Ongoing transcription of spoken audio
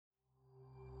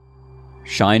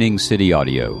Shining City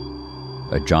Audio,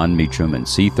 a Jon Meacham and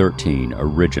C13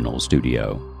 original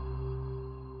studio.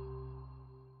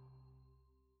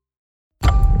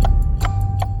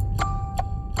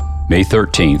 May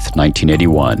 13th,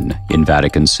 1981, in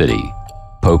Vatican City,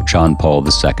 Pope John Paul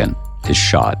II is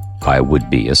shot by a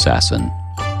would-be assassin.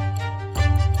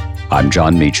 I'm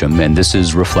Jon Meacham, and this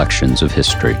is Reflections of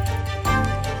History.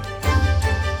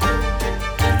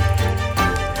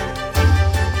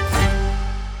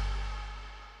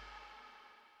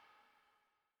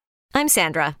 I'm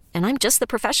Sandra, and I'm just the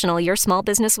professional your small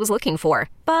business was looking for.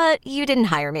 But you didn't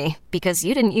hire me because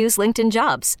you didn't use LinkedIn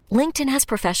Jobs. LinkedIn has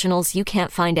professionals you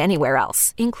can't find anywhere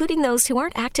else, including those who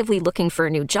aren't actively looking for a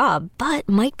new job, but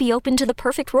might be open to the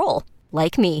perfect role,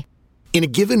 like me. In a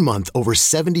given month, over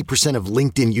 70% of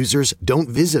LinkedIn users don't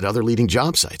visit other leading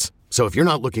job sites. So if you're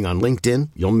not looking on LinkedIn,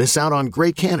 you'll miss out on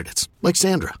great candidates, like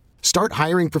Sandra. Start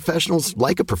hiring professionals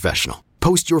like a professional.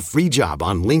 Post your free job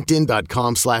on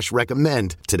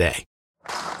linkedin.com/recommend today.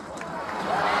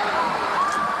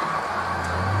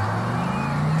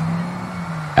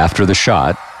 After the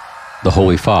shot, the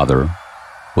Holy Father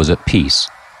was at peace.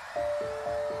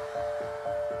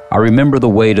 I remember the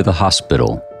way to the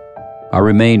hospital. I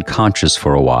remained conscious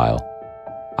for a while.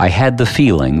 I had the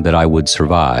feeling that I would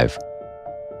survive.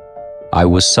 I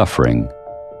was suffering.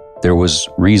 There was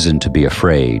reason to be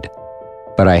afraid,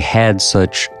 but I had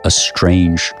such a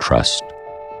strange trust.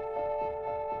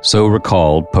 So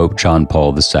recalled Pope John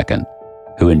Paul II,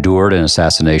 who endured an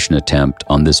assassination attempt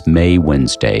on this May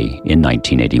Wednesday in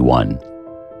 1981.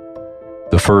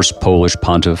 The first Polish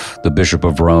pontiff, the Bishop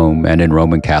of Rome, and in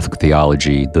Roman Catholic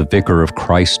theology, the Vicar of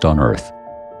Christ on earth,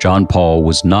 John Paul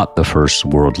was not the first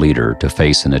world leader to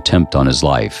face an attempt on his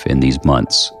life in these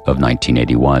months of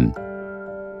 1981.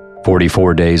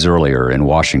 44 days earlier in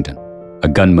Washington, a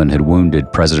gunman had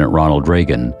wounded President Ronald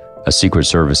Reagan, a Secret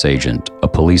Service agent, a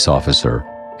police officer,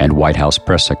 and White House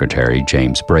Press Secretary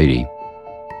James Brady.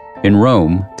 In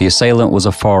Rome, the assailant was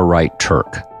a far-right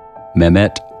Turk,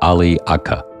 Mehmet Ali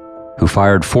Agca, who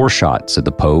fired 4 shots at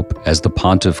the Pope as the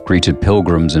pontiff greeted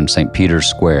pilgrims in St. Peter's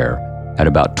Square at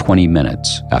about 20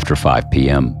 minutes after 5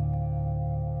 p.m.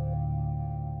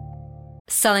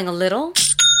 Selling a little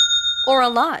or a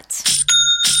lot?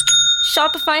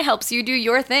 Shopify helps you do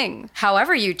your thing,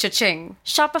 however you cha-ching.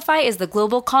 Shopify is the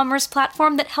global commerce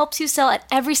platform that helps you sell at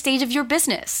every stage of your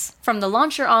business. From the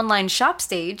launch your online shop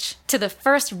stage, to the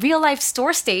first real-life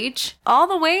store stage, all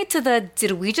the way to the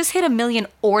did we just hit 1 million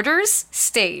orders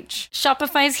stage.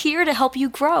 Shopify is here to help you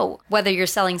grow. Whether you're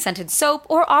selling scented soap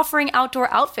or offering outdoor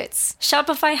outfits,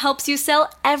 Shopify helps you sell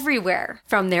everywhere.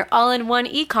 From their all-in-one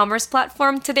e-commerce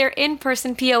platform to their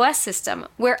in-person POS system,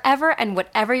 wherever and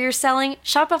whatever you're selling,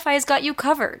 Shopify's got you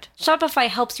covered. Shopify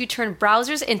helps you turn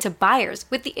browsers into buyers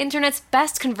with the internet's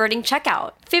best converting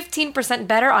checkout, 15%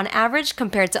 better on average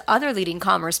compared to other leading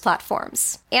commerce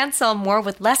platforms. And sell more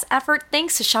with less effort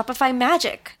thanks to Shopify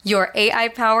Magic, your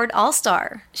AI-powered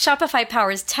all-star. Shopify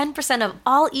powers 10% of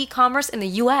all e-commerce in the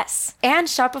US. And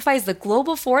Shopify is the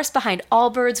global force behind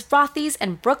Allbirds, Rothy's,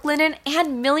 and Brooklinen,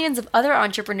 and millions of other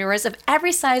entrepreneurs of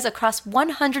every size across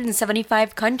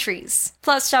 175 countries.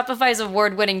 Plus, Shopify's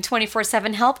award-winning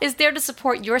 24/7 help is there to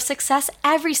support your success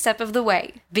every step of the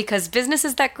way. Because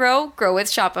businesses that grow with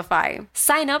Shopify.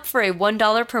 Sign up for a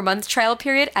 $1 per month trial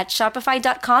period at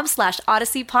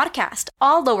shopify.com/Odyssey Podcast,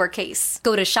 all lowercase.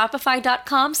 Go to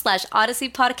shopify.com/Odyssey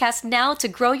Podcast now to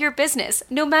grow your business,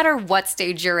 no matter what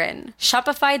stage you're in.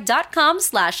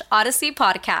 Shopify.com/Odyssey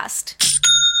Podcast.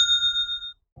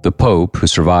 The Pope, who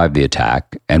survived the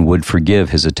attack and would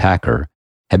forgive his attacker,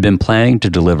 had been planning to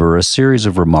deliver a series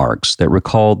of remarks that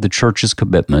recalled the Church's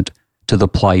commitment to the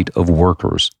plight of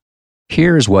workers.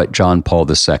 Here's what John Paul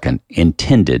II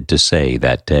intended to say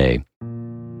that day.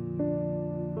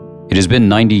 It has been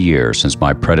 90 years since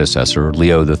my predecessor,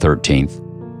 Leo XIII,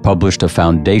 published a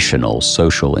foundational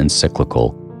social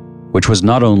encyclical, which was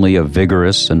not only a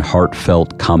vigorous and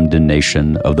heartfelt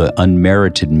condemnation of the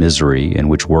unmerited misery in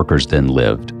which workers then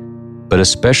lived, but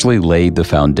especially laid the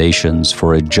foundations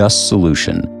for a just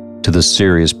solution to the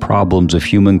serious problems of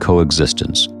human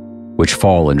coexistence, which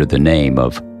fall under the name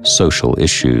of social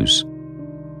issues.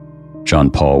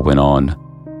 John Paul went on,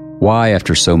 "Why,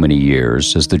 after so many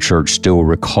years, does the Church still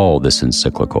recall this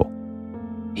encyclical?"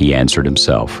 He answered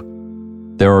himself,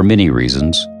 "There are many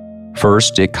reasons.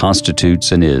 First, it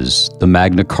constitutes and is the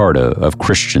Magna Carta of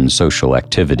Christian social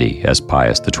activity, as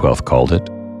Pius XII called it.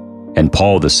 And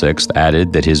Paul VI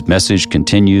added that his message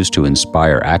continues to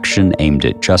inspire action aimed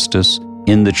at justice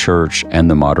in the Church and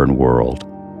the modern world.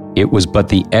 It was but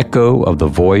the echo of the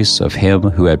voice of him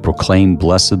who had proclaimed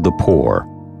blessed the poor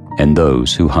and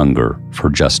those who hunger for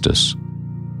justice."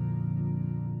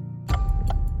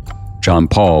 John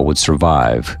Paul would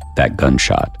survive that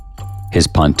gunshot. His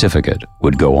pontificate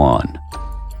would go on,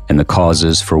 and the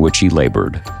causes for which he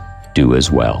labored do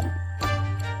as well.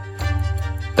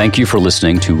 Thank you for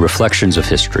listening to Reflections of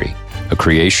History, a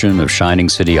creation of Shining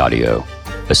City Audio,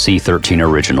 a C13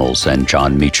 Originals and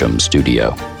John Meacham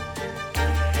studio.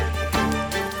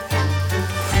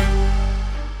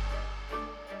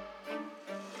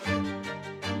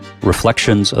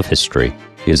 Reflections of History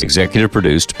is executive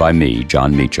produced by me,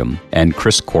 John Meacham, and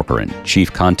Chris Corcoran,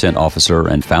 Chief Content Officer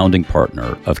and founding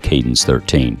partner of Cadence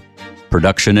 13.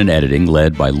 Production and editing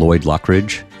led by Lloyd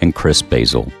Lockridge and Chris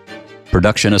Basil.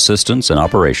 Production assistance and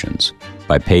operations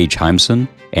by Paige Heimson,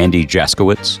 Andy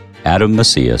Jaskowitz, Adam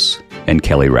Macias, and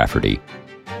Kelly Rafferty.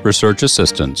 Research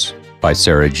assistance by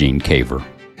Sarah Jean Caver.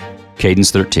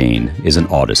 Cadence 13 is an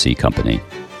Odyssey company.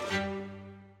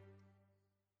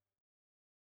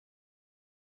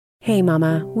 Hey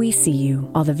Mama, we see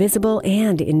you, all the visible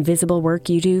and invisible work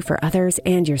you do for others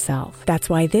and yourself. That's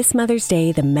why this Mother's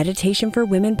Day, the Meditation for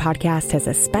Women podcast has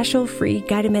a special free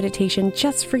guided meditation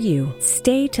just for you.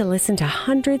 Stay to listen to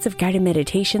hundreds of guided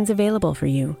meditations available for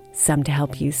you. Some to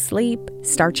help you sleep,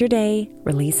 start your day,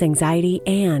 release anxiety,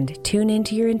 and tune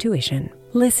into your intuition.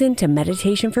 Listen to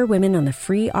Meditation for Women on the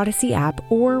free Odyssey app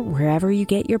or wherever you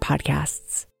get your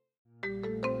podcasts.